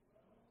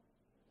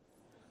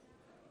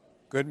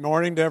Good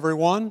morning to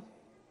everyone.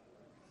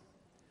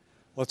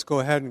 Let's go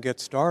ahead and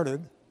get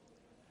started.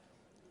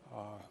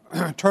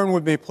 Turn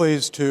with me,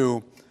 please,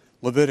 to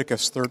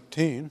Leviticus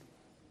 13.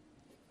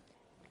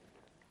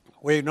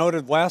 We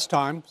noted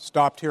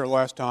stopped here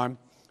last time,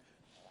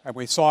 and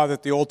we saw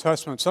that the Old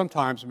Testament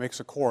sometimes makes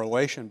a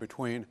correlation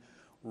between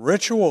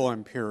ritual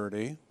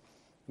impurity,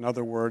 in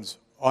other words,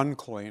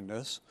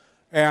 uncleanness,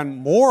 and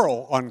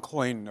moral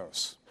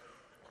uncleanness,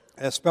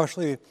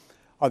 especially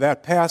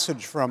that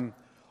passage from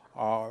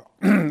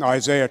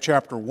Isaiah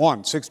chapter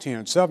 1, 16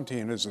 and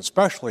 17 is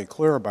especially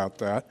clear about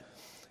that.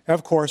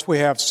 Of course, we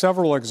have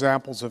several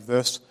examples of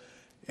this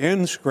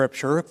in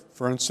Scripture.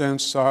 For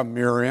instance,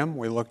 Miriam,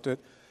 we looked at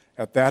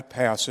that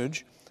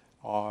passage,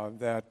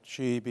 that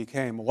she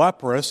became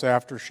leprous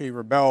after she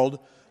rebelled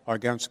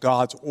against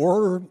God's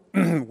order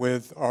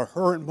with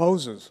her and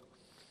Moses.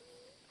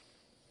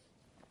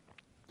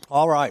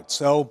 All right,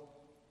 so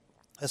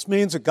this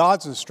means that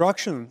God's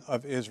instruction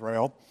of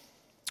Israel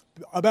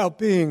about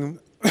being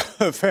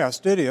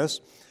fastidious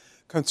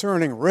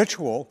concerning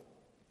ritual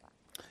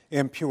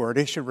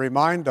impurity should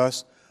remind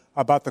us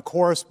about the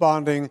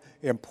corresponding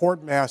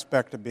important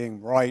aspect of being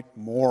right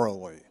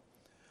morally.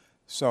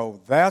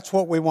 So that's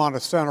what we want to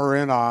center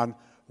in on.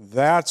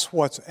 That's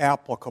what's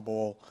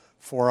applicable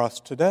for us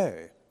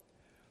today.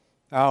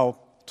 Now,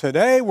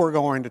 today we're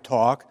going to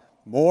talk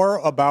more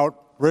about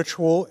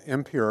ritual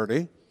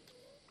impurity.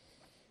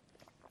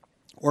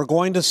 We're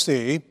going to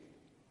see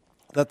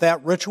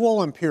that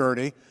ritual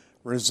impurity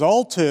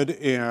resulted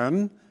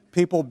in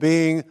people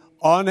being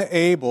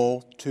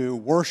unable to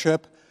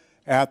worship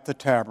at the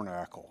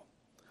tabernacle.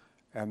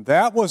 And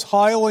that was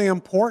highly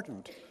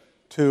important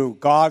to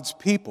God's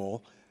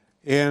people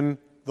in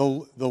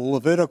the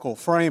Levitical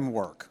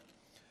framework.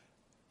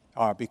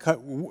 Because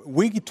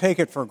we take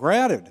it for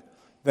granted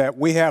that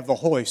we have the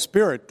Holy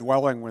Spirit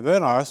dwelling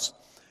within us,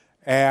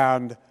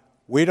 and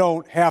we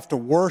don't have to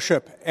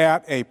worship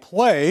at a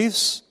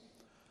place.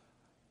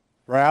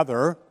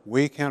 Rather,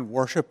 we can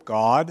worship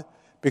God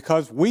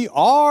because we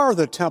are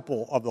the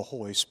temple of the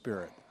Holy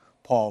Spirit,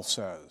 Paul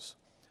says.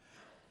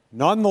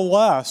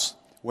 Nonetheless,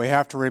 we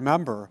have to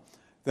remember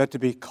that to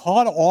be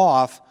cut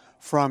off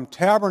from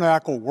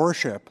tabernacle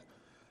worship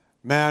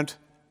meant,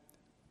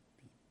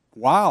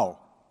 wow,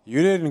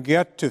 you didn't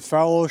get to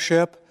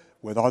fellowship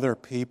with other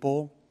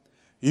people.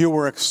 You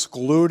were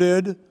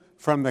excluded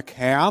from the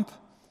camp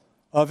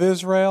of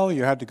Israel.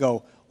 You had to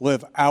go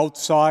live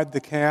outside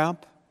the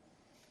camp.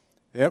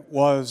 It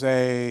was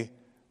a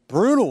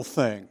brutal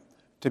thing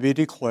to be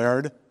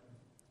declared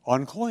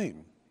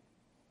unclean.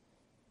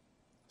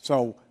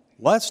 So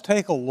let's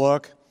take a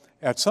look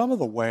at some of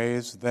the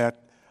ways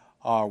that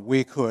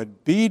we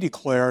could be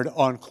declared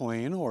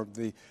unclean, or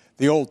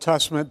the Old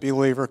Testament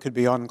believer could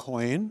be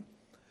unclean.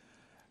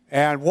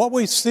 And what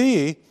we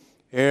see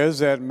is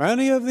that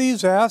many of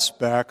these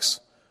aspects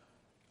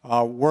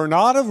were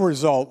not a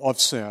result of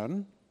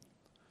sin.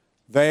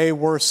 They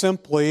were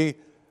simply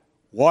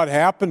what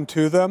happened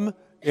to them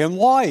in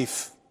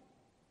life.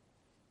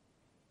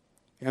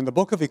 In the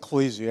book of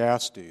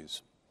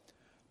Ecclesiastes,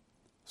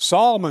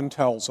 Solomon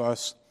tells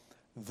us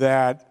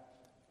that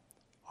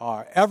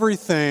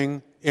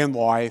everything in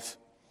life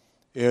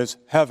is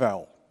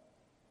hevel.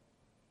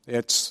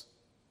 It's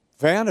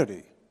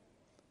vanity.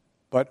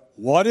 But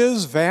what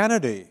is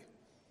vanity?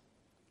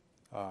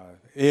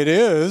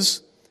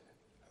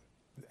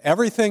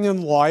 Everything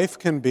in life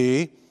can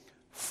be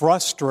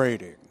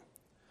frustrating.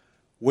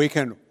 We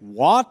can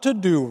want to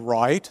do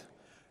right,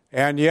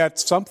 and yet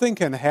something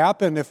can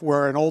happen if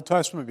we're an Old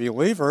Testament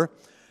believer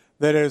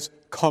that is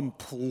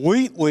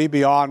completely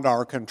beyond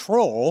our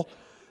control,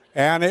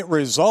 and it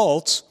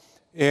results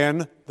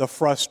in the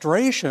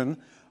frustration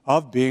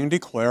of being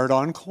declared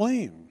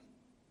unclean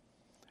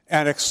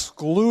and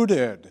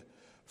excluded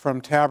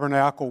from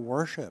tabernacle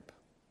worship.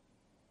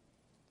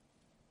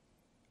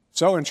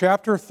 So in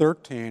chapter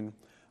 13,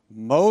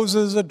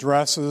 Moses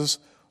addresses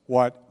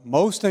what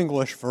most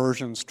English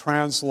versions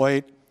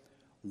translate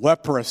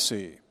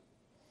leprosy.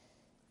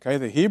 Okay,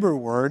 the Hebrew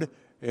word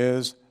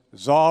is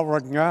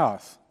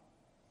zaragnath.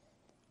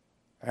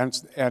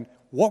 And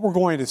what we're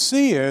going to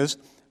see is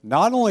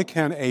not only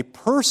can a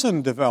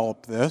person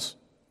develop this,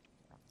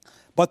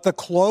 but the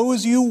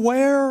clothes you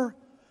wear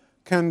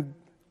can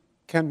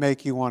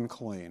make you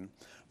unclean.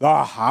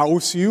 The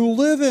house you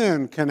live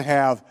in can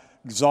have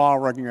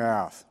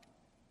zaragnath.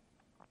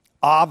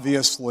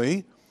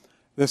 Obviously,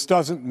 this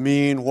doesn't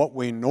mean what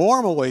we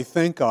normally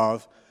think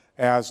of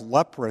as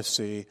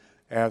leprosy,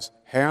 as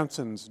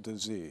Hansen's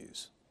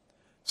disease.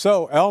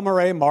 So,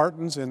 Elmer A.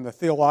 Martins in the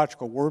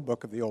Theological Word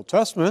Book of the Old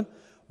Testament,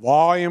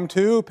 Volume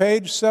 2,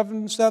 page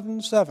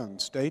 777,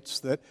 states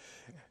that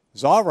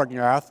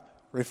zaragnath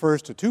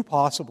refers to two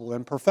possible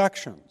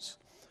imperfections: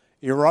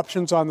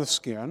 eruptions on the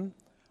skin,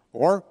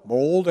 or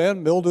mold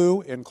and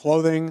mildew in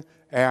clothing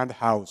and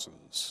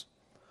houses.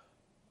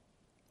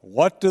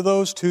 What do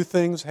those two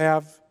things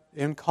have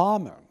in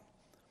common?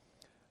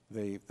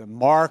 The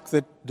mark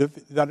that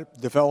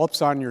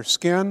develops on your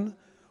skin,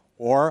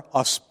 or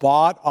a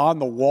spot on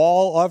the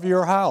wall of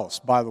your house.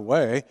 By the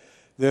way,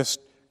 this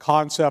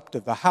concept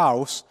of the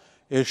house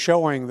is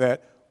showing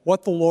that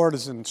what the Lord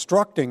is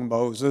instructing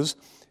Moses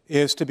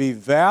is to be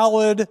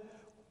valid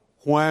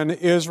when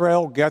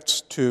Israel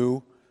gets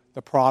to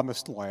the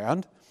promised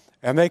land,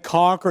 and they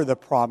conquer the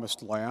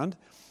promised land,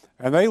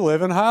 and they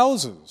live in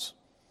houses.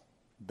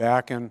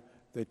 Back in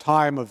the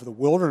time of the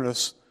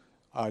wilderness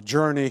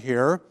journey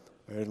here,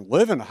 they didn't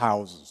live in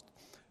houses,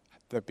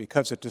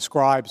 because it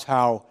describes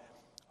how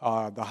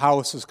the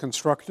house is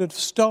constructed of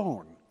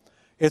stone.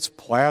 It's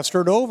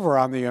plastered over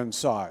on the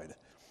inside.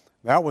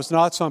 That was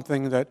not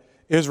something that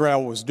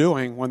Israel was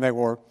doing when they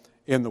were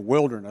in the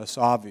wilderness,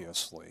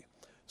 obviously.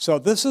 So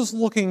this is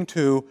looking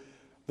to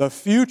the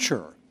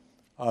future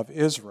of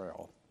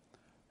Israel.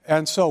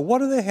 And so what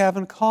do they have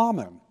in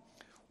common?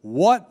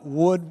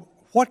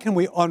 What can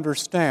we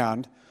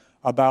understand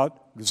about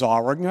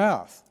Zar and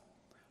Gath?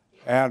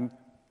 And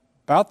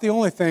about the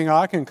only thing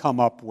I can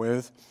come up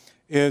with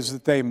is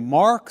that they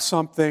mark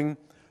something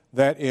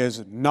that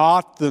is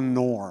not the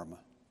norm.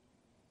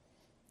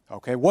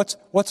 Okay,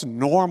 what's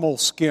normal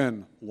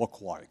skin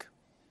look like?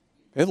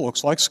 It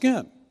looks like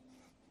skin.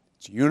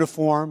 It's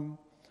uniform.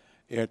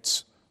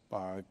 It's,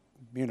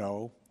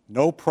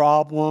 no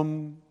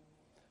problem.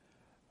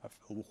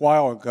 A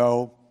while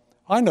ago,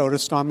 I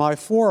noticed on my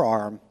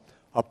forearm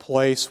a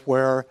place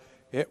where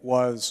it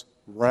was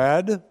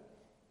red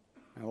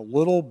and a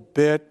little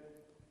bit,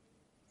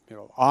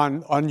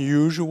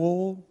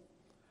 unusual.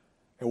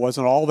 It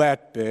wasn't all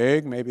that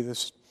big. Maybe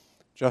this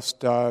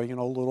just, a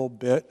little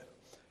bit.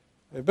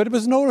 But it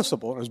was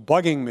noticeable. It was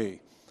bugging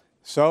me.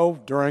 So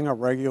during a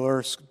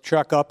regular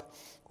checkup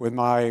with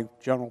my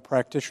general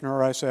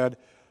practitioner, I said,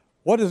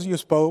 what do you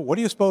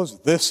suppose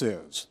this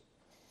is?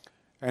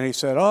 And he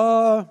said,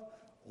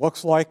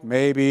 looks like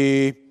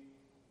maybe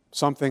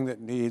something that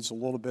needs a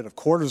little bit of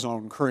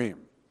cortisone cream.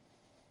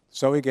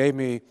 So he gave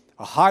me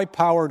a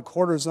high-powered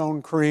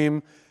cortisone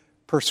cream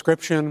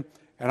prescription,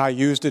 and I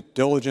used it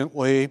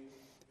diligently,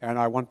 and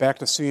I went back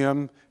to see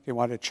him. He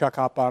wanted to check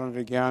up on it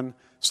again.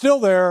 Still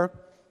there,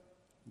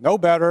 no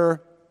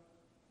better.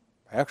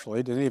 Actually,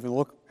 it didn't even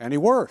look any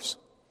worse.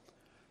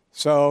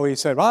 So he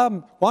said,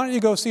 why don't you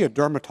go see a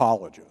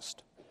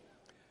dermatologist?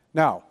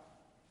 Now,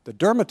 the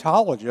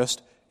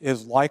dermatologist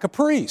is like a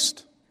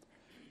priest.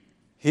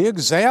 He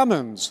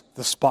examines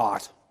the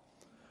spot,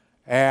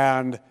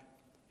 and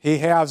he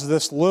has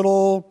this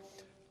little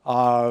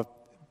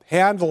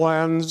hand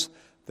lens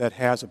that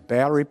has a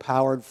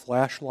battery-powered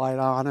flashlight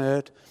on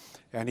it,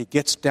 and he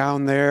gets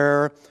down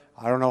there.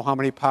 I don't know how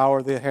many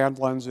power the hand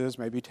lens is,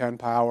 maybe 10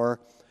 power,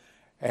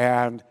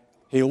 and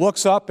he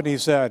looks up and he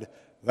said,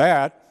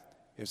 that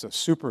is a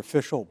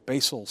superficial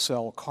basal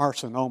cell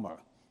carcinoma.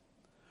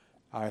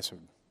 I said,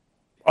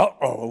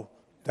 uh-oh,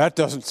 that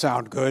doesn't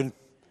sound good.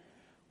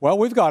 Well,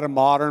 we've got a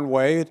modern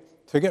way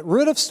to get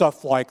rid of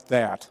stuff like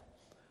that.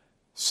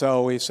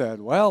 So he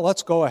said, well,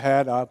 let's go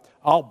ahead.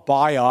 I'll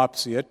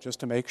biopsy it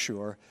just to make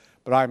sure,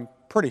 but I'm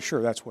pretty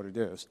sure that's what it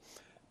is.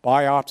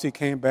 Biopsy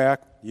came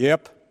back.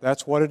 Yep,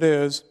 that's what it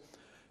is.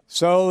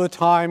 So the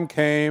time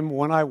came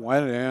when I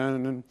went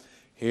in and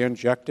he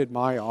injected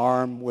my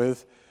arm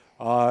with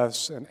a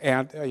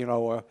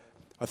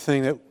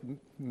thing that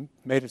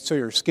made it so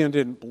your skin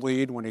didn't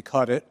bleed when he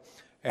cut it,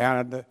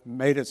 and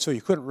made it so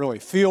you couldn't really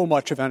feel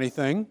much of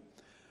anything,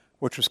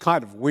 which was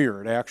kind of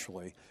weird,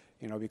 actually,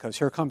 because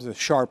here comes this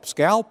sharp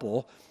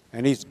scalpel,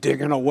 and he's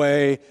digging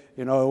away,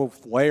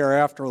 layer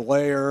after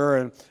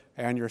layer,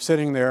 and you're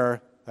sitting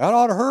there, that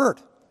ought to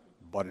hurt,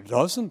 but it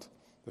doesn't.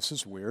 This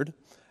is weird.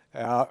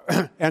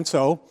 And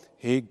so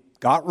he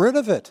got rid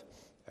of it,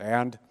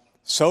 and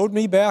sewed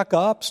me back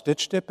up,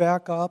 stitched it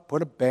back up,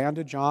 put a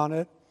bandage on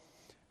it,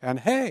 and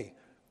hey,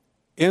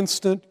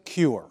 instant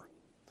cure.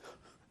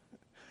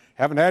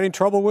 Haven't had any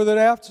trouble with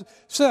it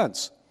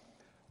since.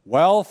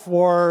 Well,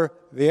 for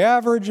the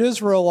average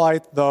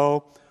Israelite,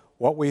 though,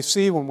 what we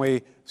see when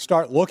we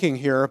start looking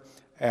here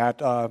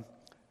at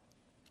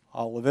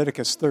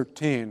Leviticus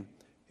 13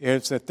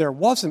 is that there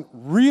wasn't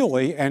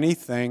really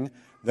anything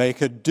they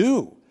could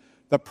do.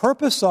 The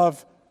purpose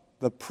of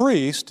the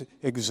priest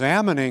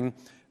examining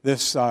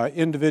this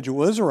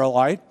individual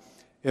Israelite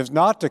is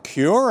not to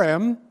cure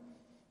him,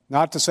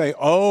 not to say,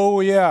 oh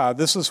yeah,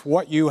 this is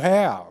what you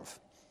have.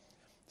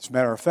 As a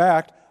matter of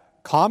fact,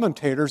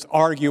 commentators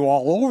argue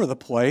all over the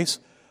place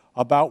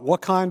about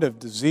what kind of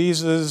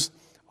diseases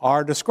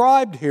are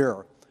described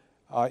here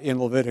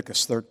in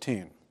Leviticus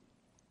 13.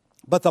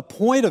 But the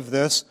point of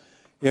this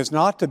is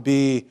not to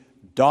be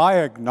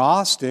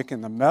diagnostic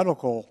in the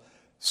medical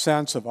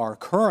sense of our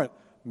current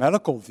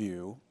medical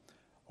view,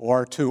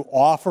 or to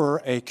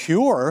offer a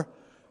cure.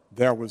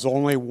 There was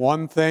only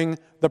one thing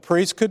the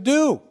priest could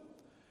do.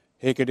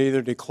 He could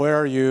either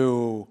declare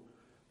you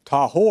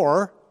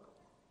tahor,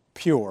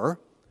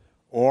 pure,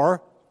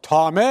 or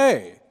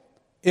tameh,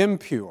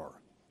 impure.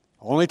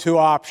 Only two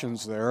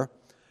options there.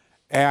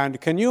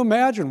 And can you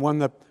imagine when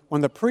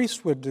the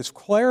priest would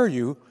declare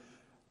you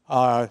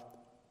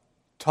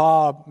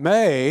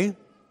tameh,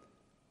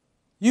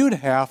 you'd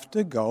have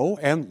to go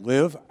and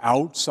live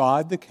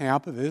outside the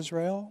camp of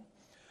Israel.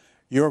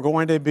 You're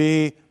going to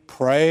be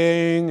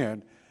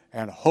praying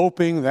and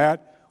hoping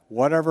that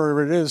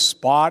whatever it is,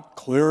 spot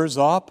clears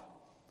up.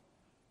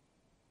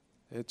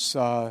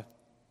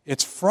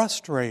 It's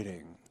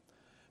frustrating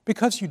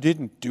because you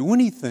didn't do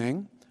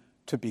anything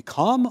to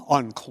become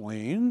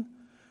unclean,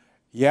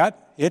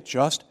 yet it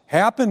just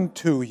happened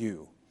to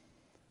you.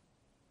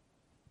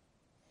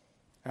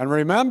 And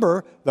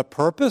remember, the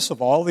purpose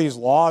of all these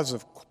laws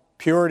of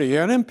purity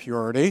and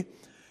impurity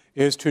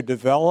is to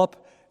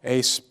develop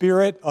a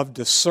spirit of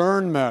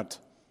discernment.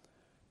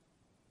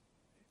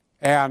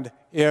 And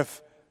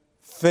if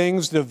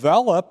things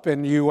develop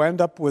and you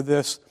end up with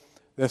this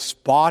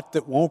spot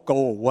that won't go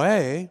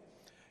away,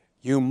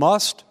 you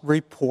must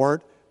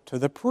report to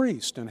the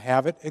priest and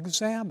have it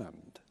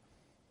examined.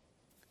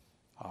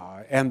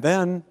 And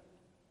then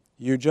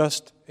you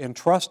just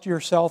entrust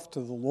yourself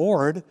to the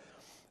Lord,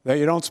 that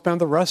you don't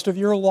spend the rest of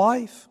your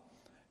life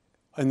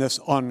in this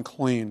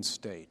unclean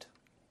state.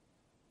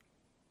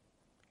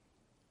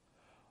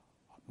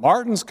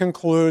 Martins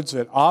concludes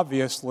that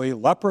obviously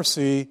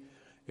leprosy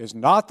is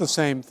not the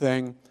same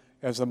thing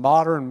as the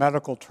modern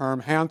medical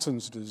term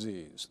Hansen's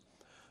disease.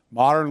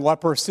 Modern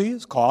leprosy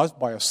is caused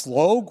by a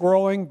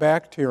slow-growing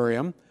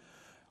bacterium,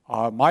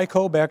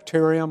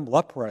 Mycobacterium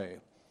leprae.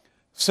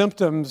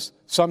 Symptoms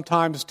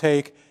sometimes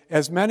take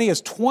as many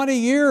as 20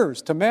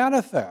 years to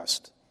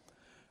manifest.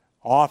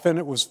 Often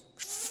it was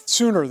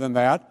sooner than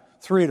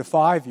that, 3 to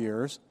 5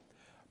 years.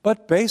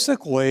 But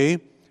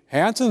basically,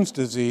 Hansen's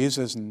disease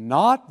is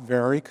not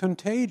very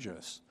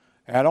contagious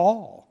at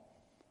all.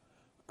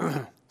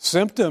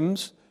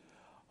 Symptoms,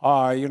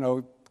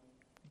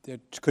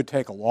 it could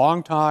take a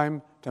long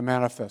time to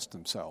manifest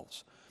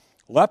themselves.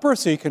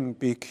 Leprosy can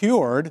be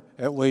cured,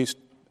 at least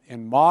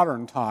in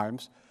modern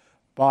times,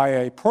 by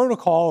a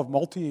protocol of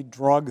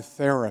multi-drug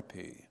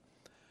therapy.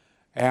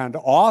 And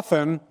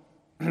often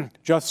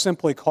just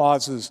simply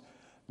causes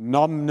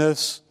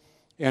numbness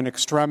in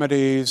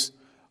extremities,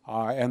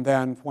 and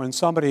then when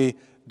somebody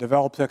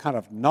develops a kind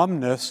of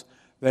numbness,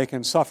 they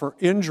can suffer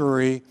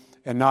injury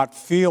and not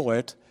feel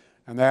it,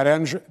 and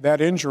that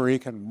injury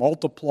can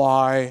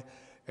multiply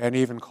and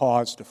even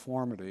cause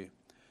deformity.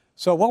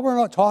 So what we're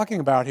not talking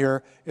about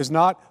here is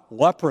not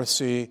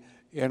leprosy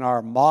in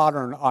our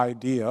modern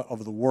idea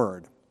of the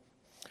word.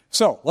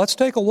 So let's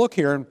take a look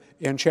here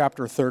in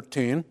chapter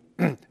 13.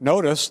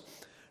 Notice,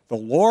 the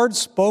Lord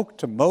spoke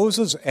to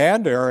Moses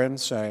and Aaron,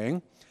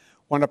 saying,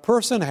 when a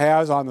person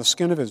has on the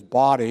skin of his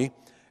body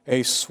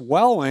a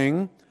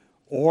swelling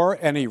or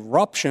an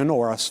eruption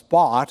or a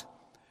spot,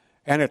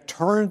 and it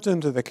turns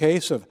into the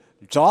case of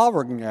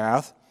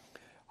Zargnath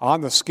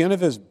on the skin of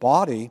his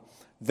body,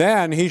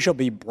 then he shall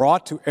be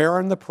brought to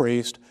Aaron the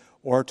priest,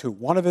 or to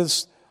one of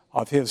his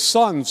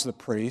sons the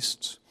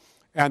priests,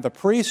 and the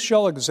priest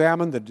shall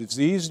examine the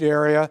diseased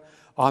area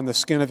on the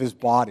skin of his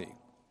body.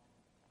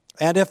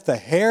 And if the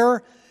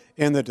hair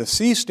in the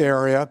deceased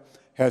area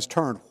has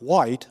turned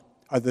white,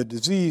 the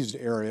diseased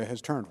area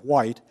has turned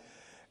white,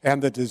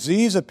 and the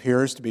disease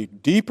appears to be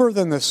deeper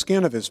than the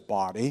skin of his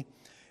body,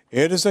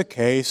 it is a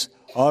case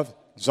of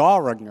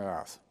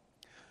Zargnath.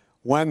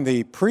 When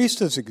the priest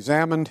has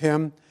examined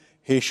him,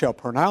 he shall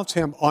pronounce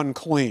him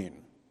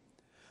unclean.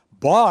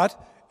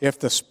 But if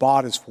the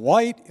spot is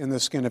white in the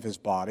skin of his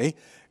body,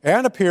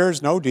 and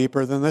appears no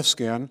deeper than the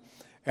skin,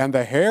 and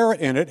the hair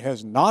in it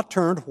has not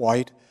turned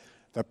white,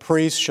 the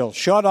priest shall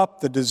shut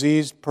up the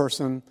diseased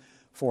person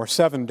for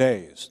 7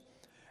 days.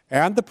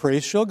 And the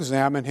priest shall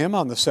examine him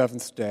on the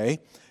 7th day,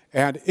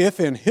 and if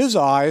in his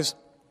eyes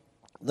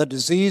the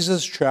disease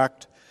is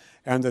checked,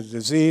 and the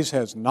disease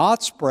has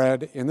not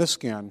spread in the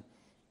skin,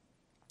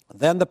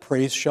 then the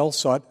priest shall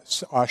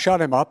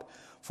shut him up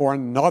for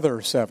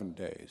another 7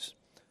 days.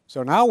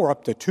 So now we're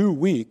up to 2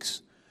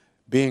 weeks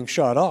being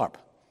shut up.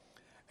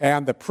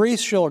 And the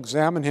priest shall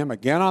examine him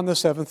again on the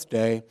 7th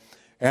day,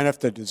 and if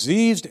the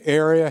diseased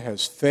area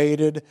has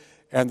faded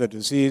and the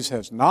disease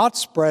has not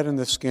spread in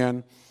the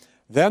skin,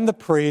 then the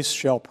priest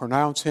shall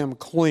pronounce him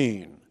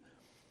clean.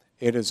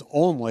 It is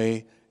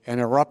only an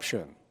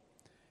eruption.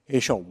 He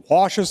shall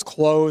wash his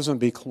clothes and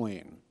be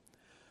clean.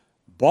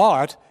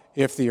 But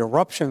if the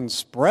eruption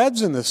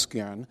spreads in the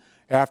skin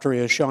after he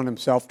has shown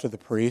himself to the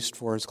priest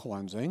for his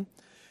cleansing,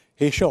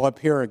 he shall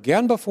appear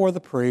again before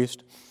the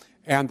priest,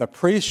 and the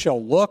priest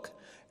shall look,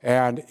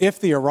 and if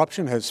the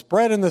eruption has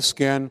spread in the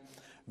skin,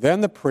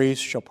 then the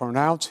priest shall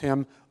pronounce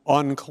him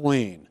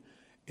unclean.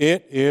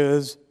 It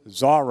is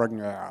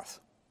Zargnath.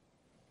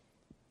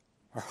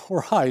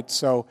 Right,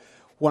 so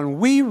when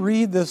we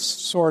read this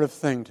sort of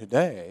thing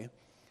today,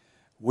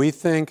 we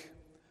think,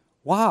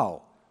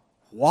 wow,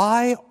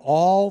 why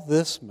all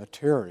this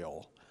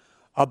material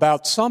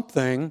about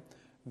something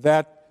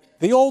that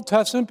the Old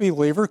Testament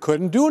believer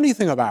couldn't do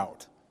anything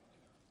about?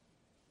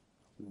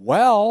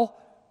 Well,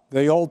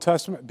 the Old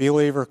Testament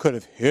believer could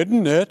have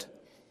hidden it,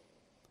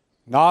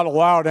 not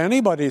allowed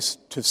anybody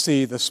to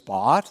see the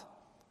spot,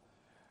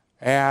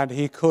 and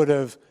he could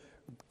have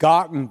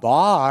gotten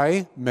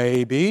by,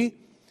 maybe,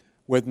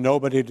 with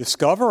nobody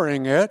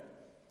discovering it.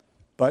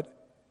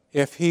 But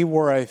if he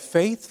were a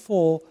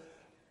faithful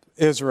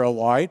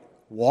Israelite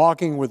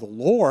walking with the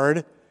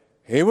Lord,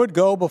 he would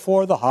go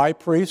before the high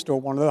priest or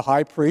one of the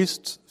high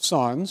priest's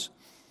sons,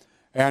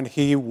 and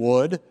he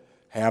would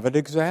have it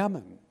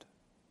examined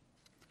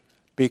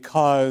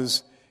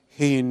because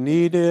he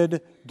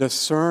needed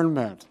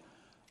discernment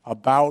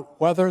about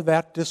whether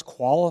that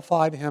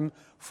disqualified him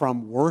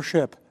from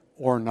worship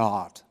or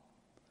not.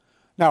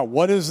 Now,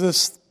 what is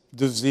this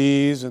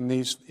disease in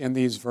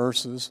these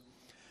verses?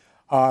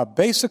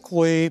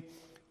 Basically,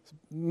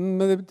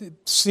 it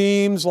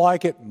seems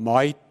like it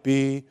might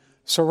be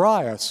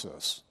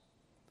psoriasis.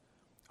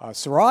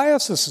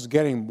 Psoriasis is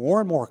getting more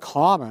and more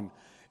common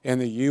in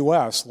the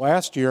U.S.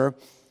 Last year,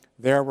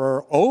 there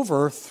were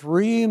over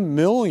 3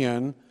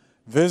 million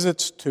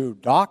visits to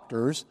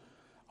doctors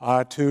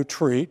to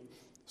treat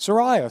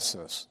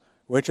psoriasis,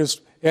 which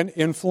is an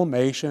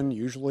inflammation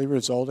usually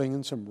resulting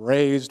in some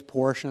raised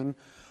portion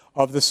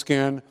of the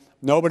skin.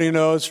 Nobody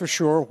knows for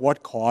sure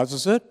what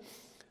causes it.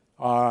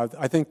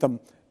 I think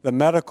the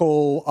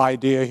medical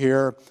idea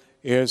here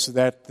is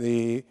that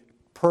the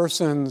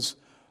person's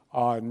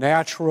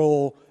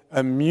natural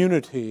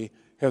immunity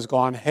has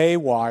gone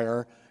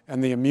haywire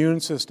and the immune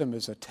system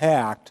has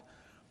attacked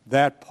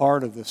that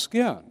part of the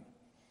skin.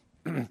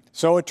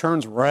 So it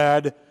turns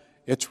red,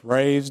 it's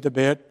raised a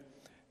bit,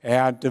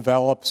 and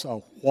develops a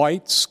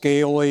white,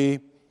 scaly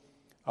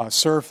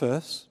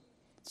surface.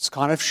 It's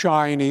kind of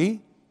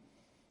shiny.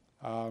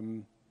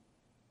 I'd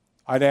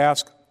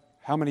ask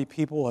how many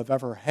people have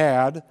ever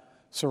had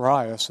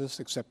psoriasis,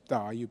 except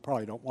you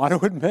probably don't want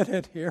to admit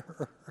it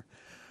here.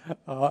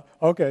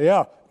 Okay,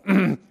 yeah.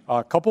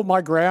 A couple of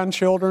my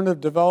grandchildren have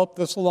developed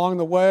this along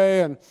the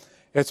way, and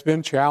it's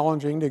been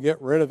challenging to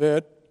get rid of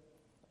it.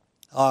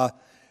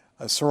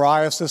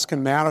 Psoriasis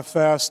can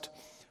manifest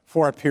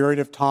for a period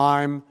of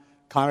time,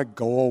 kind of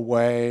go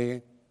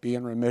away, be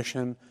in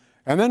remission,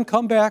 and then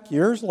come back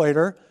years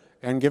later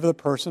and give the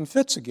person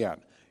fits again.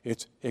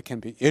 It can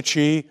be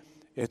itchy.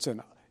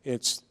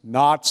 It's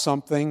not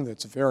something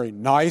that's very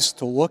nice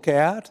to look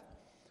at,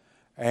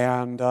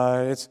 and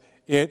it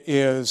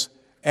is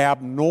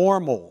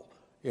abnormal.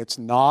 It's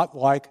not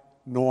like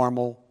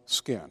normal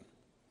skin.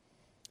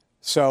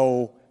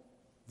 So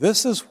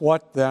this is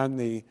what then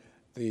the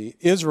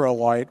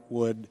Israelite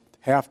would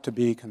have to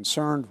be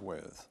concerned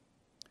with.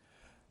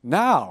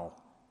 Now,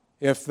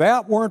 if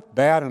that weren't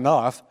bad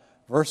enough,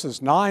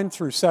 verses 9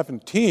 through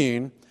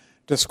 17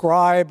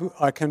 describe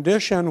a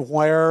condition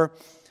where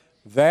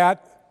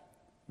that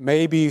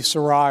maybe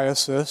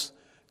psoriasis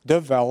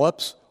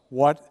develops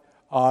what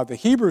the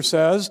Hebrew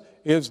says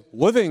is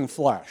living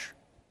flesh.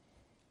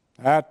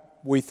 That,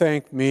 we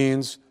think,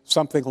 means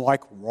something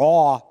like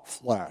raw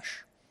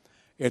flesh.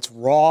 It's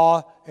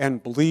raw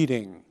and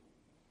bleeding.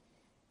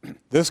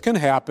 This can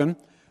happen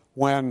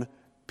when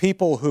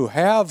people who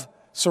have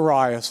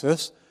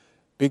psoriasis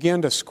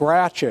begin to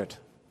scratch it,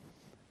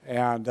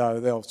 and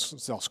they'll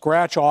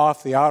scratch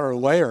off the outer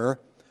layer,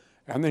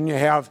 and then you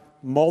have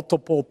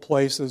multiple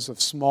places of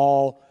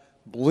small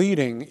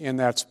bleeding in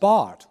that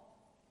spot.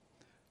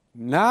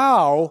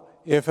 Now,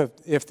 if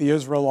the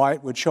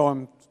Israelite would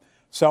show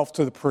himself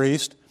to the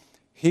priest,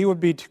 he would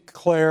be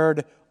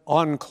declared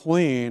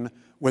unclean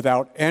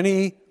without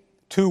any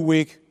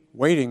 2-week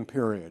waiting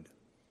period.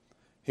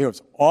 He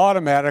was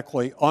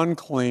automatically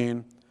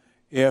unclean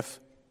if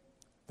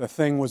the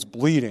thing was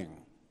bleeding.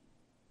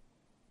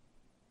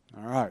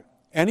 All right.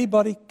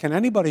 Can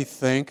anybody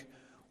think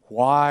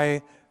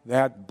why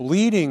that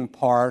bleeding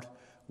part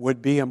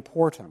would be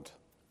important?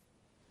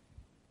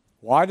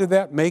 Why did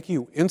that make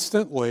you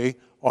instantly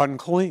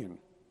unclean?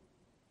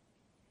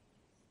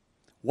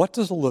 What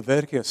does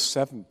Leviticus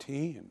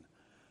 17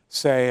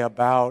 say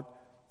about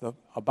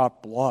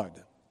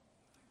blood?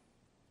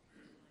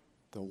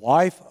 The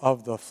life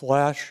of the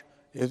flesh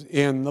is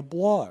in the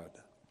blood.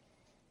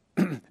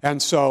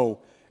 And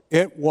so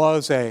it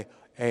was a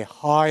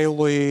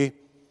highly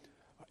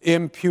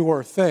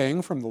impure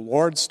thing from the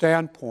Lord's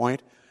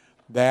standpoint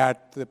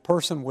that the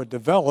person would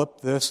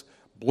develop this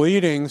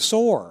bleeding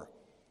sore.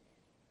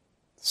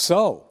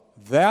 So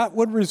that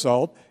would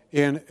result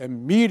in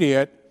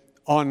immediate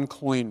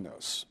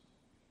uncleanness.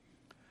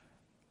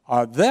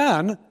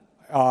 Then,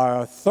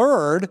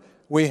 third,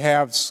 we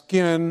have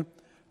skin,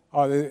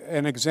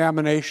 an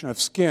examination of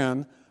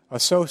skin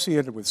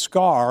associated with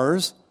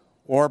scars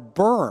or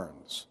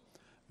burns.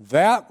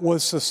 That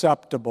was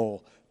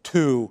susceptible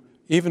to,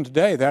 even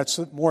today, that's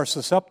more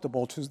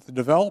susceptible to the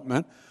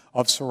development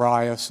of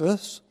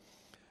psoriasis.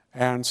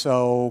 And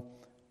so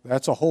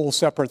that's a whole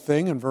separate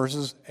thing in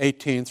verses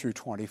 18 through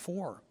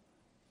 24.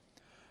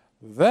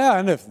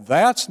 Then, if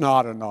that's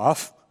not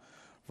enough,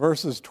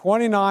 verses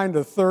 29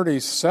 to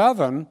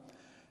 37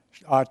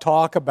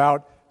 talk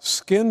about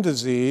skin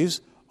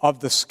disease of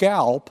the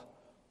scalp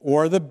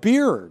or the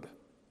beard.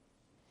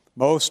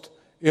 Most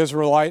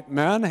Israelite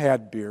men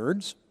had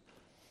beards,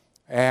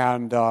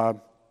 and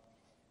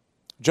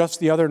just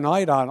the other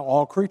night on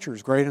All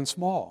Creatures, Great and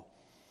Small,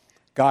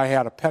 guy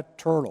had a pet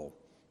turtle,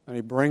 and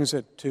he brings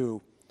it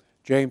to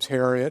James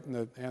Harriet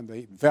and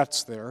the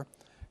vets there.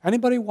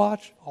 Anybody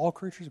watch All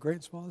Creatures, Great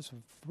and Small? It's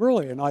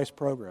really a nice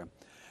program.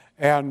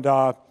 And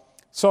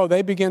so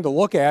they begin to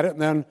look at it,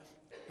 and then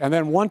And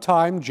then one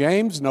time,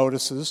 James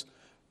notices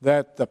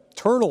that the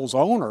turtle's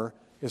owner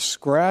is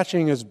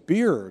scratching his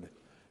beard.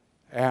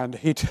 And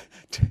he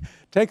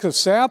takes a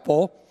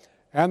sample,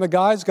 and the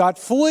guy's got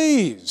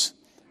fleas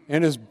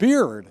in his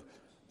beard.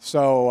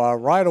 So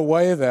right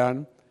away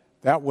then,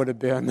 that would have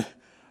been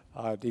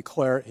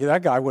declared,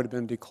 that guy would have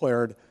been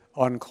declared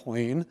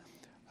unclean,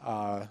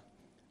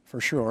 for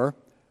sure.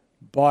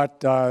 But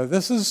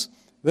this is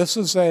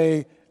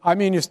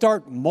you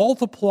start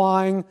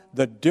multiplying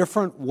the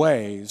different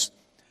ways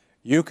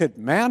you could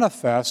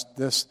manifest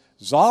this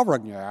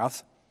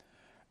Zarognath,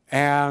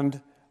 and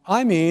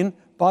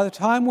by the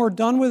time we're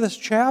done with this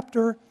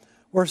chapter,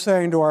 we're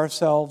saying to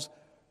ourselves,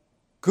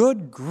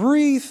 good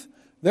grief,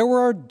 there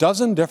were a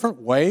dozen different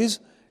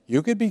ways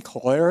you could be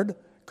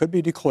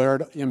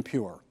declared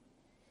impure.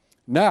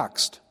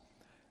 Next,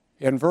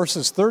 in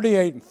verses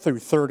 38 through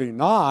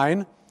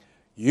 39,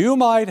 you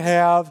might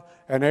have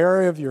an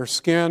area of your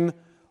skin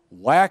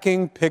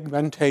lacking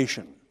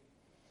pigmentation.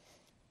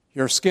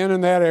 Your skin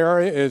in that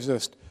area is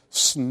just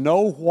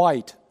snow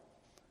white.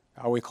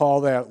 We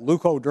call that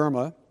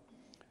leukoderma.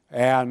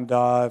 And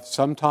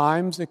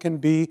sometimes it can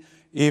be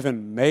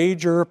even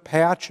major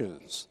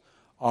patches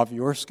of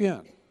your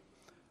skin.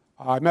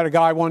 I met a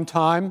guy one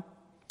time,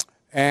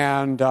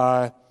 and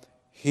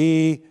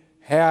he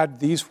had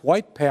these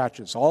white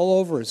patches all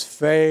over his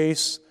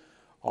face,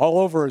 all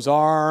over his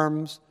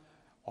arms,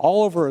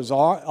 all over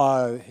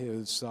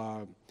his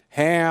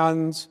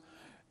hands.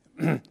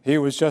 He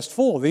was just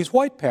full of these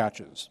white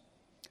patches.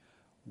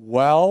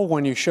 Well,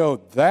 when you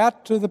showed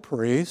that to the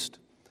priest,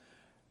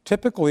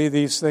 typically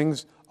these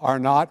things are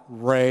not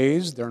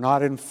raised, they're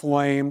not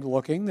inflamed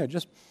looking, they're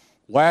just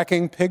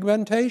lacking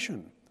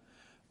pigmentation.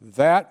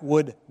 That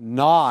would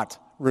not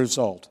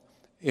result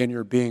in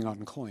your being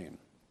unclean.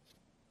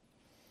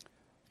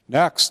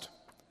 Next,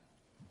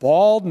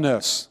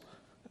 baldness.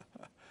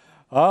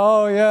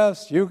 Oh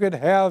yes, you could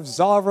have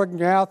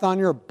Zarognath on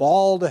your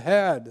bald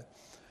head.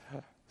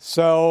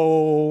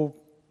 So,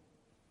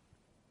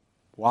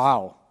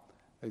 wow,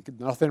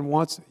 nothing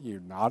wants,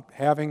 you're not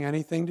having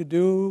anything to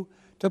do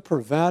to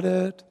prevent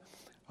it.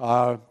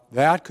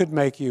 That could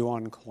make you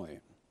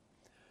unclean.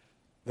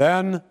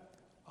 Then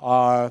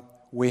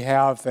we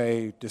have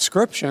a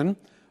description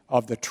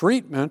of the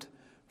treatment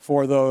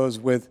for those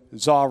with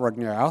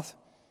Zarognath.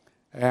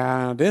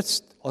 And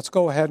let's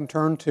go ahead and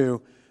turn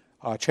to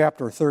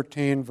chapter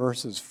 13,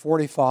 verses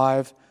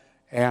 45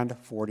 and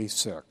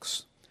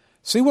 46.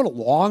 See what a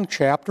long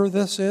chapter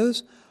this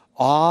is?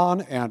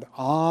 On and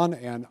on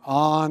and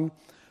on.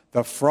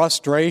 The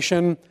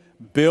frustration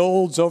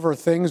builds over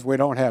things we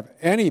don't have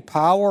any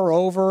power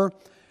over,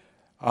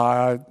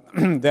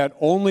 that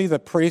only the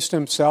priest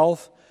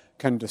himself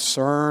can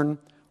discern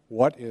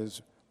what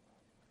is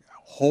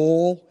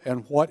whole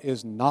and what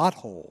is not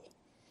whole.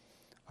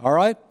 All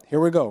right,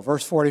 here we go,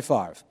 verse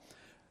 45.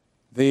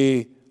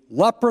 The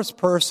leprous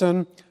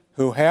person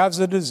who has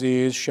the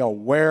disease shall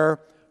wear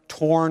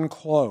torn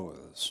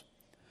clothes,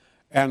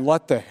 and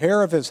let the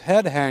hair of his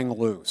head hang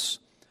loose,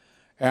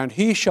 and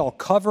he shall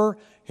cover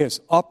his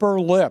upper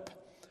lip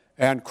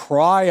and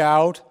cry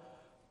out,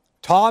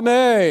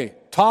 Tameh,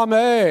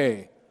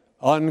 Tameh,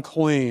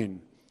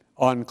 unclean,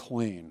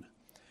 unclean.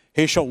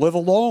 He shall live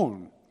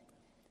alone.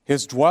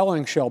 His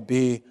dwelling shall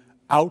be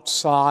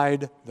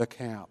outside the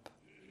camp.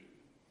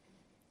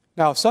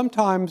 Now,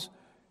 sometimes,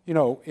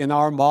 in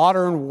our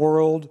modern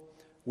world,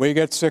 we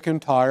get sick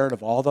and tired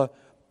of all the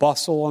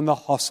bustle and the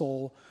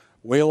hustle.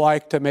 We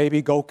like to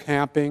maybe go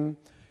camping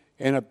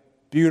in a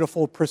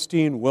beautiful,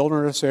 pristine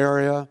wilderness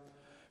area,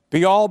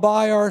 be all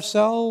by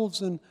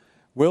ourselves, and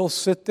we'll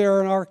sit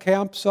there in our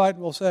campsite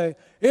and we'll say,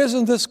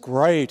 isn't this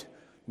great?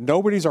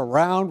 Nobody's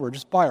around, we're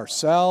just by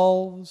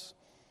ourselves.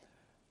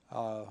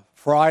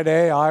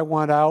 Friday, I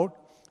went out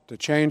to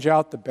change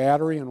out the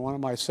battery in one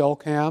of my cell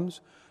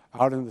cams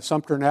out in the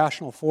Sumter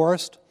National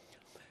Forest,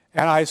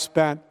 and I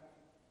spent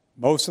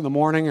most of the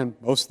morning and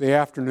most of the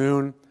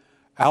afternoon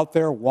out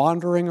there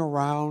wandering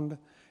around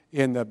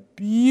in the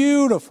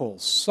beautiful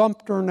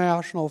Sumter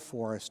National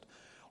Forest.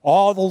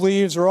 All the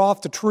leaves are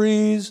off the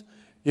trees.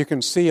 You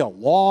can see a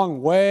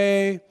long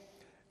way.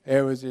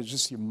 It's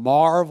just, you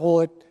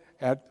marvel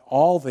at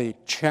all the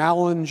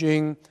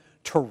challenging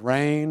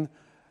terrain.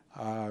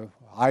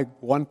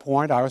 One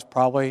point, I was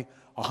probably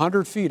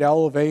 100 feet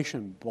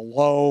elevation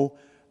below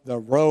the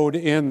road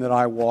in that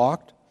I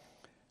walked.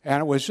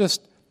 And it was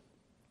just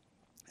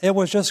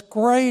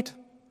great.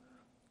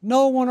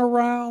 No one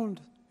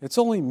around. It's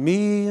only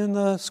me and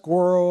the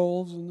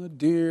squirrels and the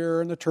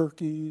deer and the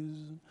turkeys.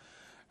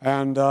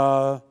 And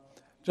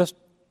just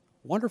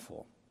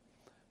wonderful.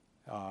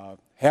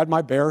 Had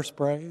my bear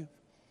spray.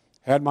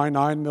 Had my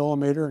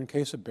 9mm in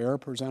case a bear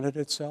presented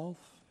itself.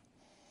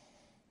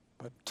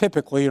 But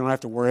typically, you don't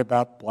have to worry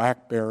about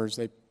black bears.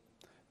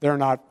 They're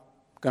not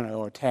going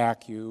to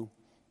attack you,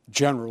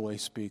 generally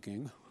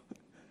speaking.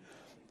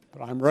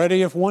 But I'm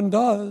ready if one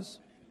does.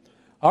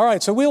 All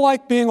right, so we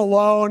like being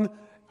alone,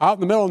 out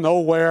in the middle of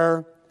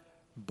nowhere.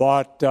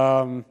 But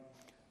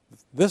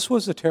this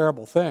was a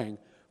terrible thing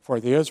for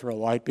the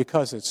Israelite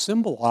because it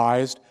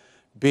symbolized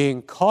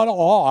being cut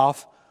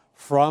off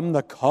from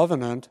the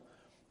covenant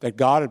that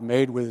God had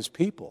made with his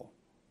people.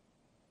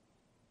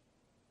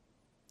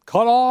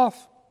 Cut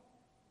off.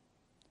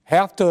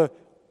 Have to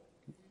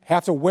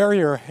wear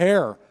your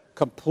hair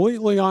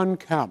completely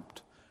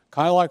unkempt,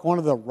 kind of like one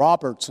of the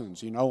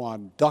Robertsons,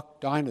 on Duck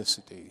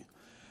Dynasty.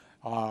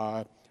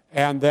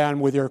 And then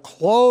with your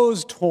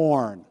clothes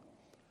torn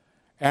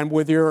and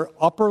with your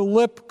upper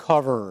lip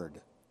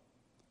covered.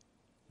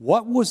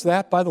 What was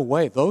that, by the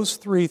way? Those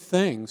three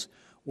things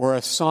were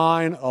a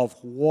sign of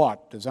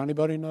what? Does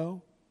anybody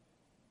know?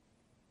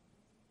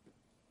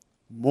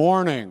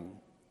 Mourning.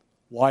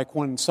 Like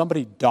when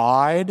somebody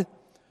died,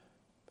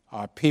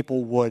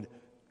 people would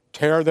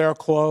tear their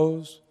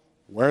clothes,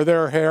 wear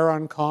their hair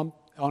uncombed,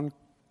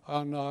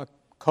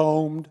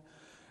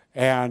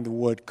 and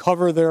would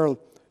cover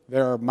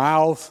their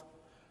mouth,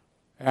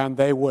 and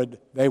they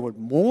would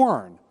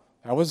mourn.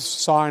 That was a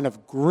sign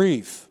of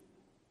grief.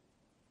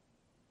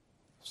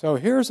 So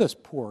here's this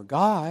poor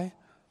guy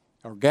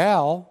or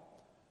gal,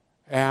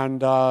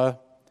 and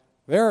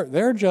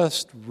they're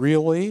just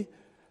really,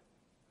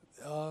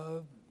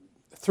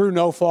 through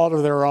no fault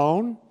of their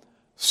own,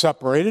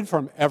 separated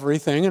from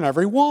everything and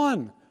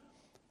everyone.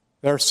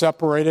 They're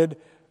separated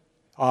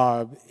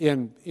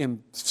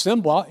in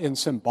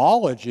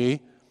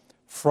symbology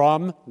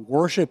from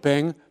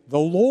worshiping the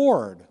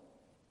Lord.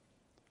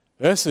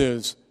 This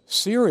is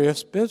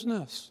serious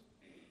business.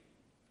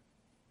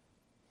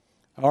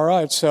 All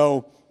right,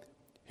 so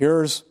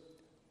here's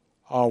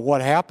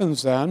what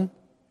happens then.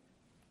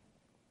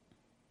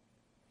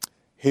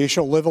 He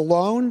shall live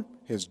alone,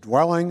 his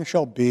dwelling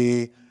shall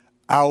be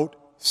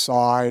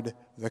outside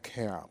the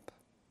camp.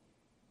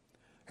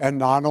 And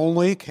not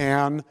only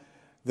can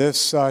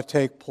this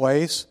take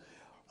place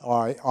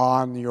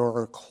on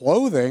your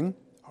clothing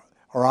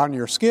or on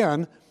your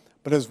skin,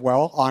 but as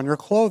well on your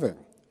clothing.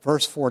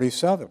 Verse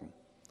 47.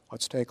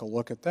 Let's take a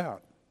look at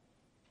that.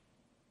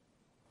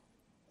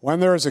 When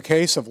there is a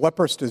case of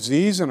leprous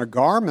disease in a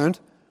garment,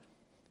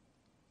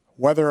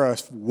 whether a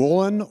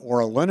woolen or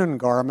a linen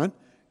garment,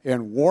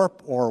 in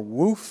warp or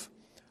woof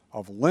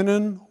of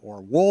linen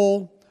or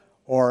wool,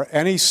 or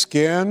any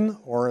skin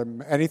or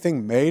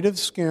anything made of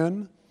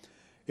skin,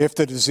 if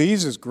the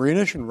disease is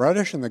greenish and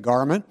reddish in the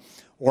garment,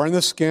 or in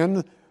the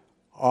skin,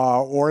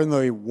 or in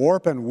the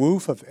warp and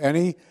woof of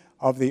any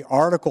of the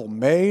article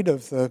made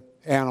of the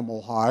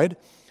animal hide,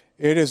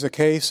 it is a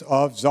case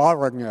of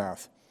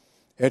zaragnath.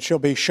 It shall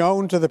be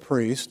shown to the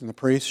priest, and the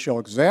priest shall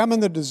examine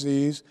the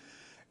disease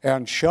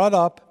and shut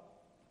up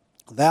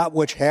that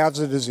which has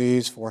the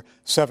disease for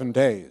 7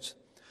 days.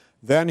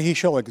 Then he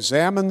shall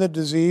examine the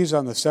disease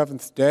on the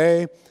seventh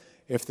day.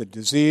 If the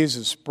disease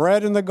is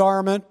spread in the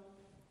garment,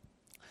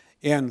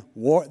 in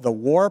the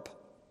warp,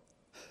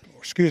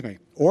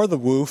 or the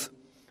woof,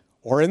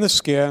 or in the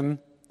skin,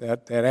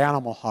 that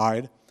animal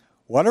hide,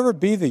 whatever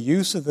be the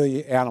use of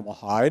the animal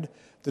hide,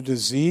 the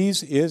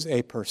disease is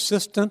a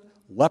persistent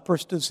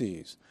leprous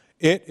disease.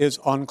 It is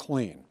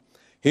unclean.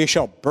 He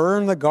shall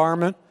burn the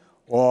garment,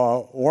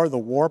 or the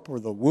warp, or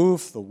the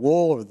woof, the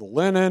wool, or the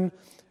linen,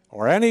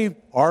 or any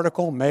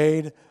article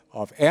made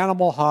of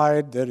animal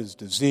hide that is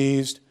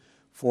diseased,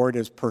 for it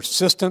is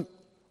persistent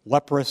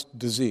leprous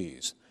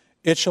disease.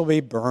 It shall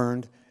be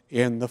burned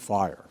in the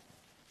fire.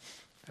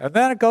 And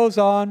then it goes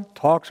on,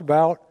 talks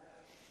about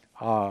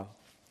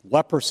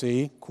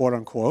leprosy, quote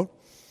unquote,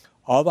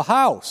 of the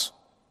house.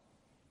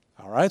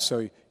 All right,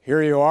 so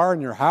here you are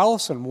in your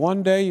house, and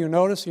one day you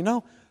notice,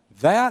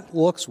 that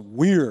looks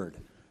weird.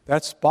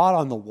 That spot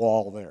on the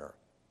wall there.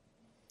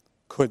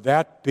 Could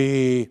that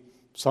be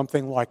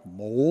something like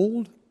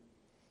mold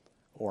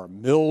or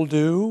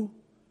mildew?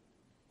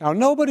 Now,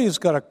 nobody's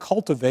going to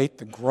cultivate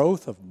the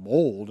growth of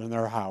mold in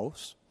their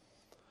house.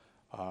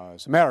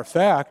 As a matter of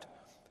fact,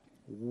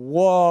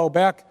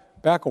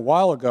 back a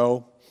while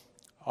ago,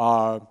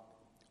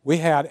 we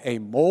had a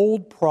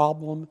mold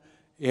problem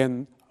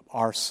in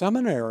our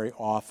seminary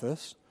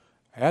office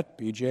at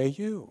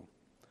BJU.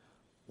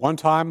 One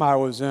time I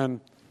was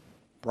in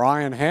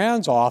Brian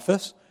Hand's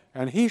office,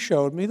 and he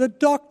showed me the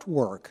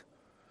ductwork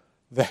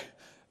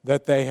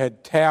that they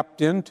had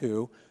tapped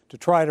into to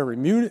try to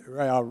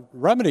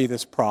remedy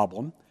this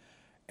problem,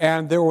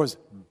 and there was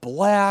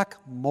black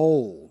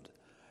mold,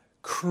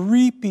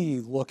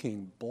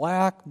 creepy-looking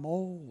black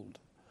mold.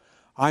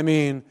 I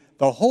mean,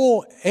 the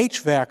whole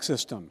HVAC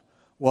system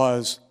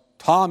was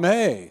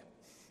Tomei.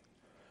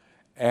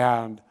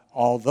 And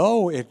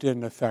although it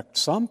didn't affect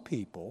some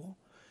people,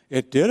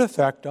 it did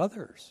affect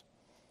others.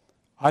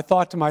 I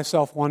thought to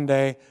myself one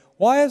day,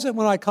 why is it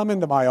when I come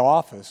into my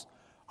office,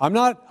 I'm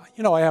not,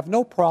 I have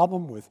no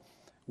problem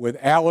with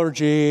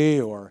allergy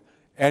or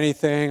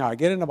anything. I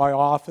get into my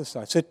office,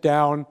 I sit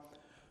down,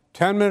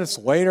 10 minutes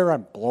later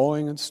I'm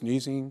blowing and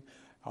sneezing.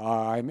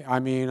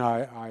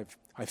 I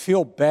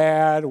feel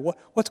bad.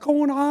 What's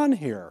going on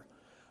here?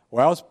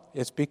 Well,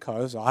 it's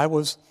because I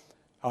was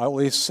at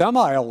least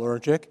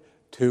semi-allergic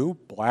to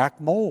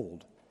black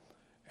mold.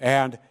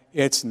 And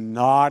it's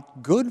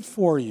not good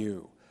for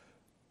you,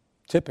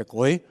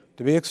 typically,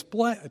 to be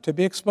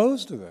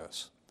exposed to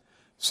this.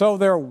 So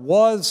there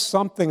was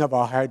something of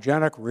a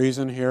hygienic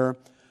reason here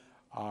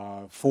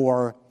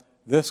for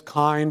this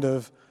kind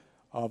of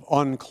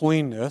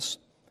uncleanness.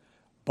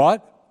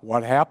 But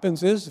what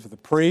happens is, if the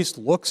priest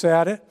looks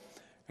at it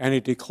and he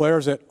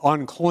declares it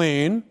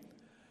unclean,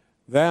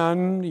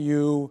 then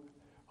you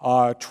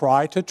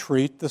try to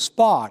treat the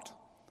spot.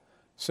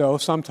 So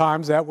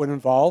sometimes that would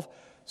involve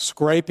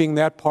scraping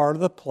that part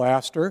of the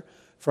plaster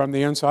from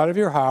the inside of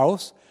your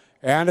house.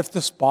 And if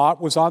the spot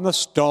was on the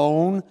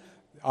stone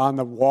on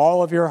the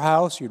wall of your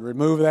house, you'd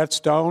remove that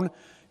stone.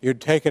 You'd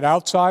take it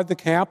outside the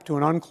camp to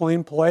an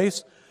unclean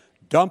place,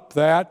 dump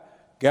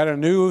that, get a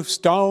new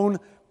stone,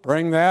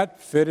 bring that,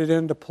 fit it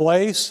into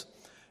place,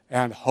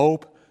 and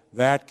hope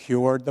that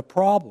cured the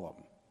problem.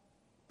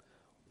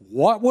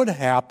 What would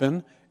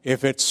happen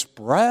if it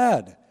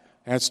spread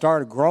and it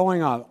started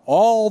growing on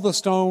all the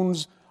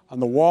stones on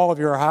the wall of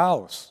your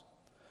house?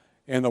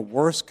 In the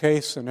worst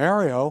case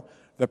scenario,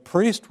 the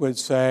priest would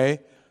say,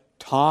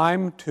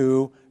 time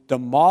to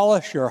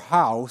demolish your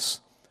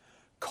house,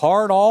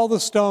 cart all the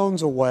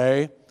stones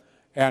away,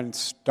 and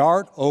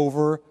start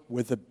over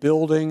with the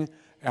building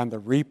and the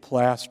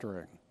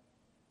replastering.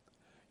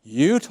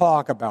 You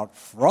talk about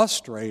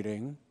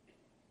frustrating.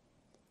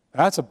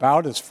 That's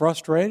about as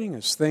frustrating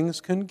as things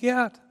can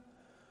get.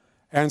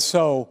 And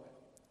so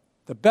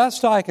the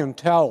best I can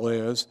tell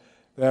is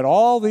that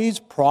all these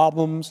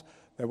problems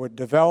that would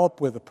develop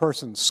with a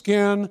person's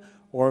skin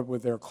or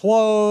with their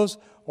clothes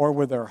or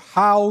with their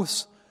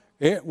house,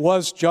 it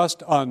was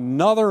just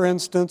another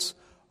instance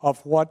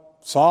of what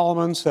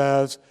Solomon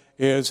says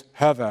is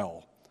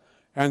Hevel.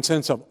 And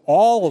since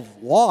all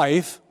of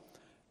life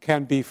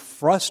can be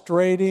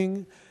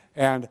frustrating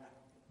and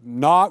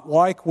not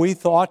like we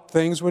thought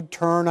things would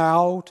turn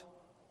out,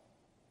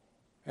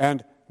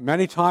 and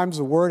many times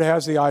the word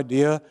has the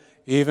idea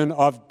even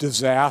of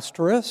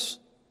disastrous.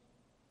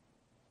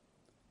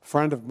 A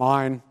friend of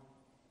mine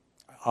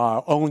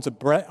owns a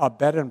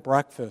bed and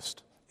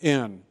breakfast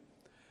inn.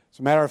 As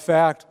a matter of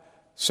fact,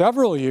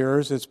 several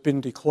years it's been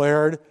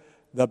declared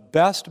the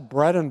best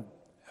bed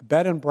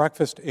and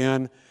breakfast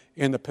inn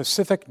in the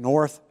Pacific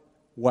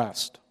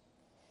Northwest.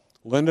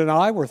 Linda and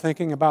I were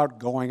thinking about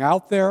going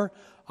out there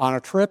on a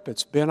trip.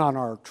 It's been on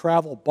our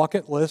travel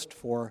bucket list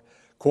for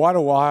quite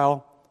a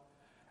while.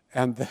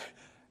 And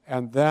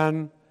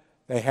then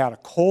they had a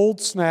cold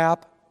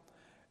snap.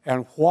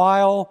 And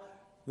while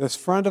this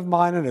friend of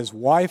mine and his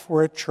wife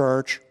were at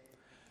church,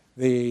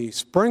 the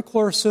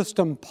sprinkler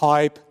system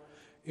pipe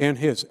in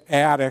his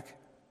attic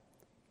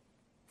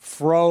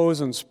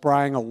froze and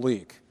sprang a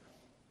leak.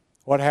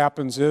 What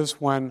happens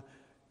is when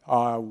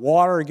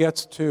water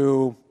gets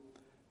to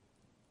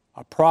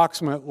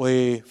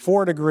approximately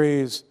 4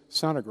 degrees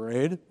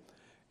centigrade,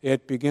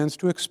 it begins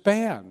to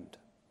expand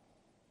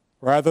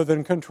rather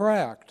than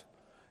contract,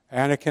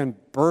 and it can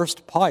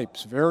burst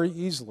pipes very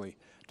easily.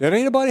 Did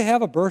anybody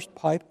have a burst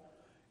pipe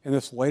in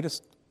this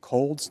latest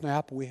cold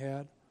snap we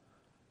had?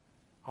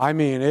 I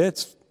mean,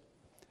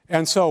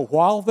 and so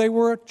while they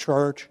were at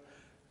church,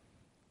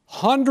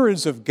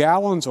 hundreds of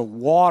gallons of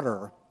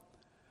water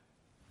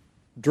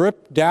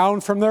dripped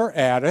down from their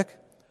attic,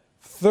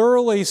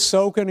 thoroughly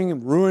soaking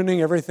and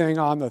ruining everything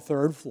on the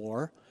third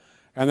floor.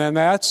 And then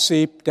that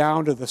seeped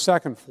down to the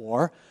second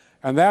floor.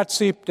 And that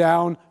seeped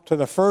down to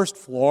the first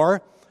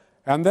floor.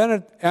 And then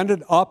it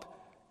ended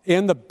up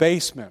in the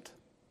basement.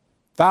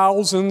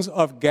 Thousands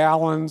of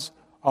gallons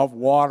of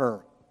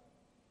water.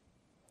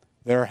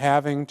 They're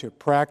having to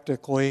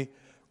practically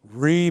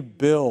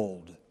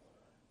rebuild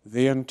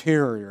the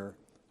interior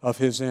of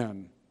his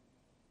inn.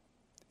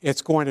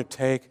 It's going to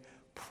take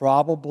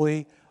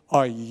probably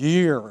a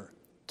year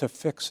to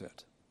fix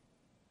it.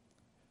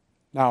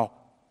 Now,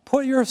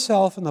 put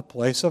yourself in the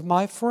place of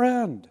my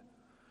friend.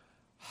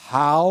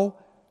 How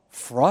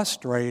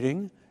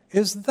frustrating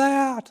is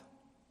that?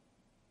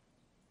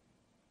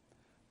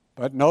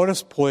 But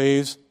notice,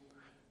 please,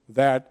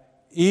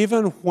 that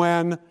even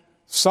when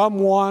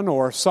someone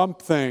or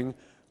something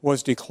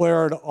was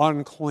declared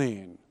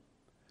unclean,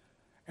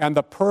 and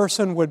the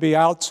person would be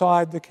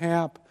outside the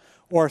camp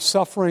or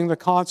suffering the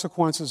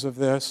consequences of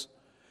this,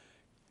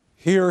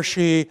 he or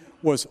she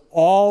was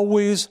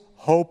always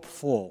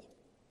hopeful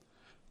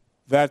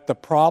that the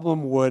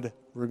problem would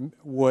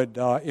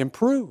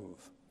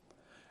improve,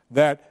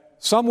 that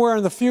somewhere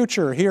in the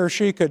future he or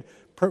she could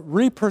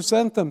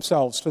represent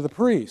themselves to the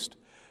priest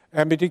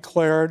and be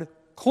declared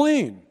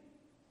clean.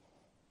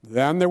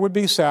 Then there would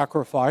be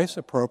sacrifice,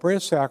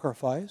 appropriate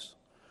sacrifice,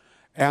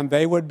 and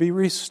they would be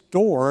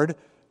restored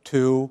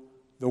to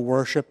the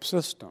worship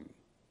system.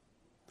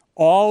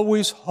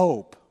 Always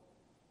hope.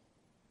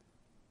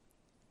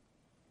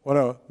 What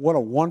a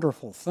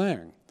wonderful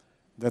thing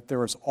that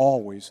there is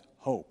always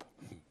hope.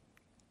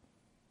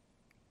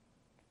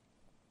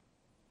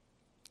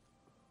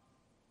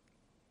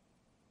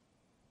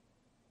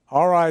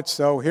 All right,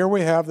 so here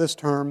we have this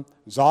term,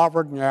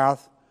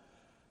 Zavradnath,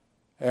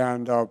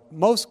 and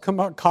most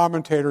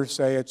commentators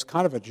say it's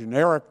kind of a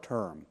generic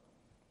term,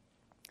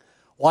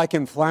 like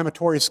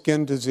inflammatory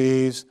skin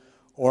disease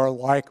or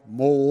like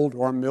mold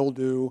or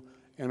mildew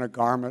in a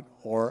garment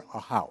or a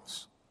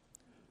house.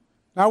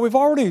 Now, we've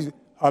already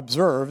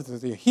observed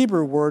that the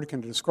Hebrew word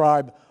can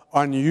describe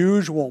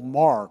unusual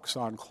marks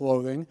on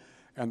clothing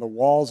and the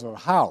walls of a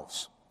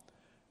house.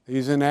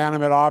 These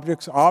inanimate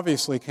objects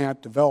obviously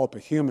can't develop a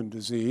human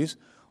disease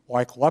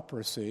like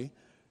leprosy,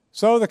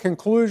 so the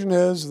conclusion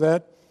is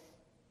that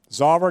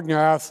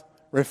Zavargnath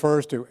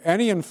refers to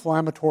any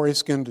inflammatory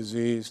skin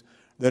disease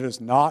that is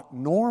not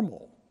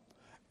normal,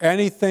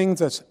 anything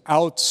that's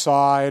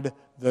outside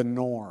the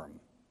norm.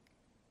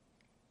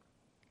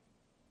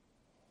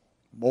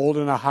 Mold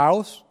in a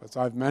house, as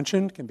I've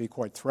mentioned, can be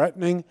quite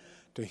threatening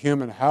to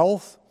human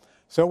health,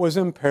 so it was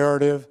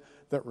imperative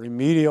that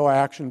remedial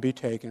action be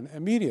taken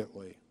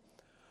immediately.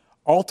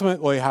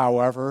 Ultimately,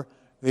 however,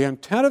 the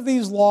intent of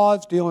these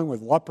laws dealing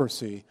with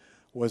leprosy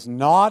was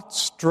not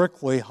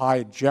strictly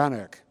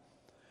hygienic,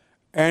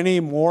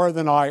 any more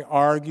than I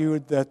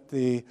argued that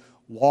the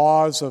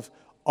laws of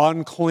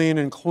unclean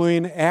and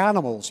clean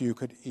animals you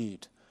could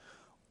eat.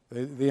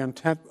 The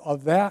intent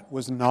of that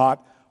was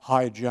not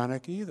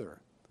hygienic either.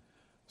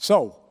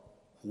 So,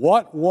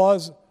 what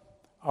was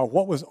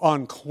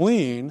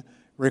unclean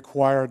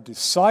required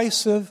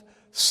decisive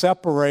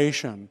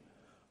separation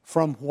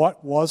from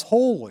what was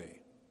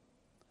holy.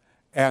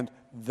 And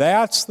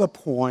that's the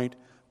point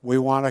we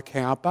want to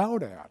camp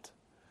out at.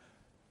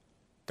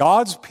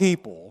 God's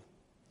people,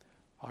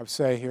 I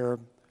say here,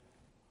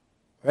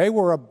 they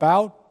were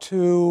about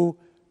to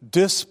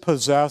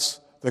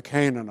dispossess the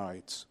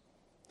Canaanites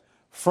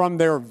from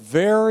their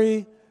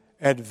very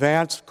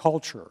advanced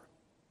culture.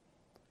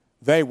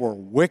 They were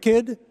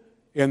wicked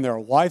in their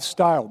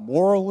lifestyle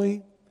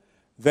morally.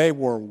 They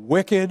were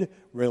wicked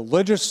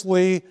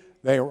religiously.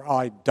 They were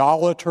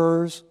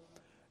idolaters.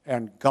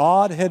 And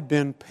God had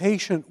been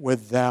patient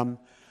with them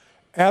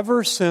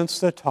ever since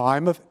the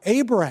time of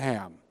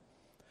Abraham.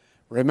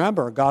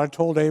 Remember, God had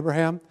told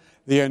Abraham,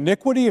 the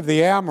iniquity of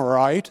the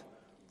Amorite,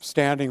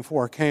 standing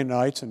for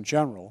Canaanites in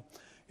general,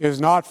 is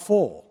not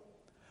full.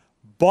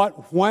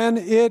 But when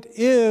it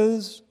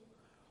is,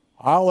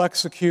 I'll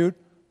execute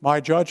my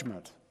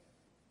judgment.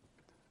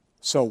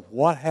 So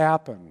what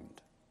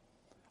happened?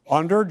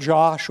 Under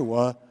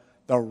Joshua,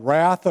 the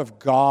wrath of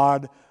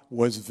God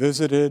was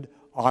visited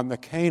on the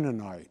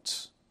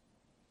Canaanites.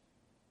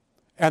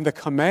 And the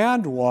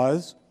command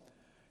was,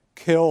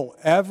 kill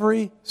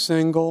every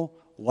single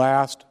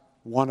last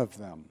one of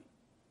them.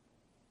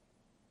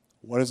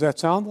 What does that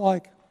sound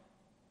like?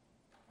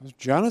 It was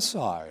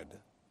genocide.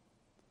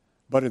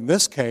 But in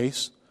this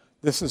case,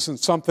 this isn't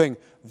something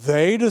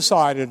they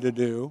decided to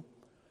do.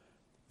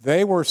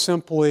 They were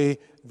simply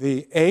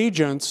the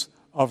agents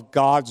of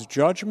God's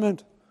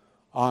judgment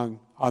on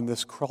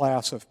this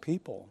class of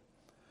people.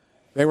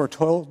 They were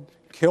told,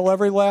 kill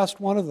every last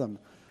one of them.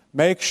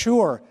 Make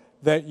sure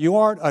that you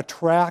aren't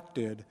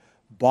attracted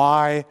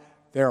by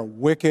their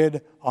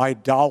wicked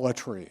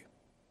idolatry.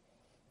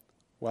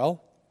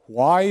 Well,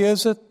 why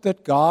is it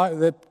that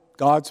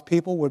God's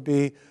people would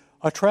be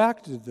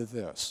attracted to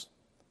this?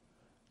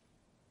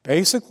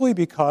 Basically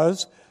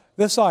because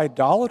this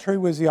idolatry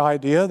was the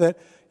idea that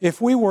if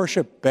we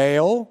worship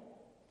Baal,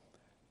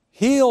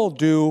 he'll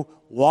do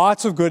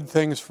lots of good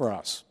things for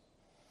us.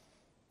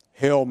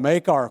 He'll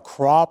make our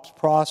crops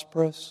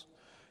prosperous.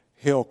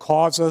 He'll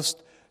cause us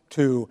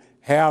to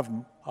have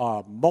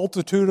a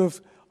multitude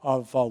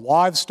of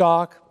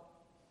livestock.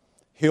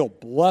 He'll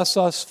bless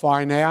us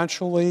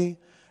financially,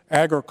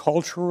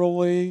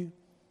 agriculturally.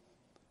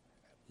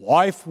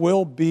 Life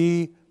will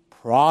be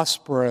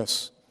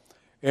prosperous.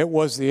 It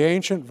was the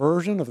ancient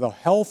version of the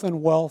health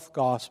and wealth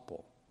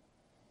gospel.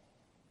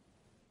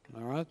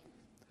 All right?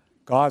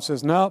 God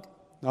says, nope.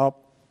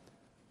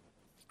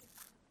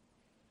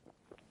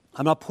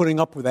 I'm not putting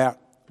up with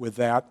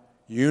that.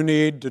 You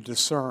need to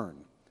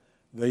discern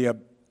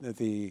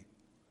the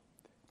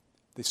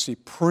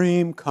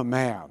supreme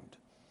command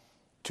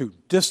to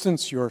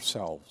distance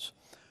yourselves,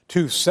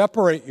 to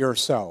separate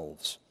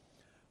yourselves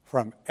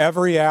from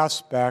every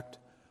aspect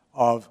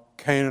of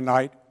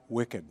Canaanite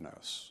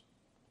wickedness.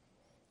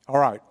 All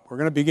right, we're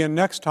going to begin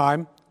next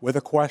time with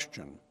a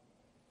question.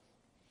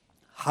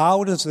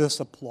 How does this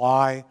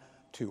apply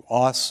to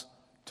us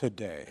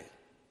today?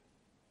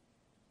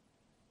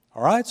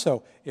 All right,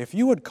 so if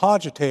you would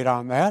cogitate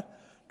on that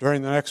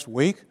during the next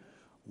week,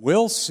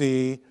 we'll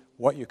see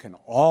what you can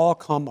all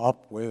come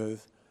up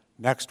with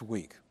next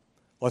week.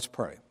 Let's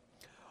pray.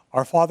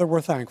 Our Father,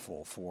 we're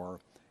thankful for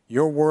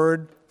your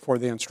word, for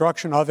the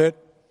instruction of it.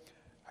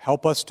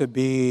 Help us to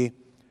be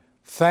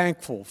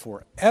thankful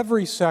for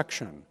every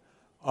section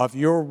of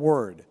your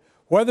word,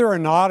 whether or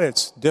not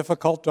it's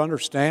difficult to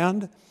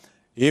understand,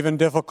 even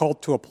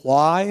difficult to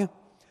apply.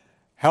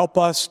 Help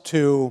us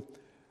to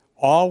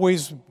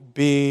always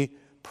be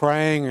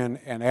praying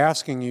and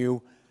asking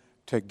you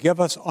to give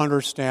us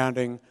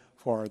understanding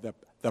for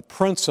the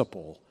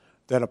principle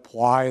that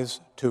applies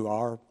to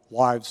our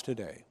lives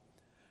today.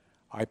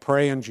 I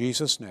pray in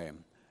Jesus'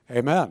 name.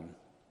 Amen.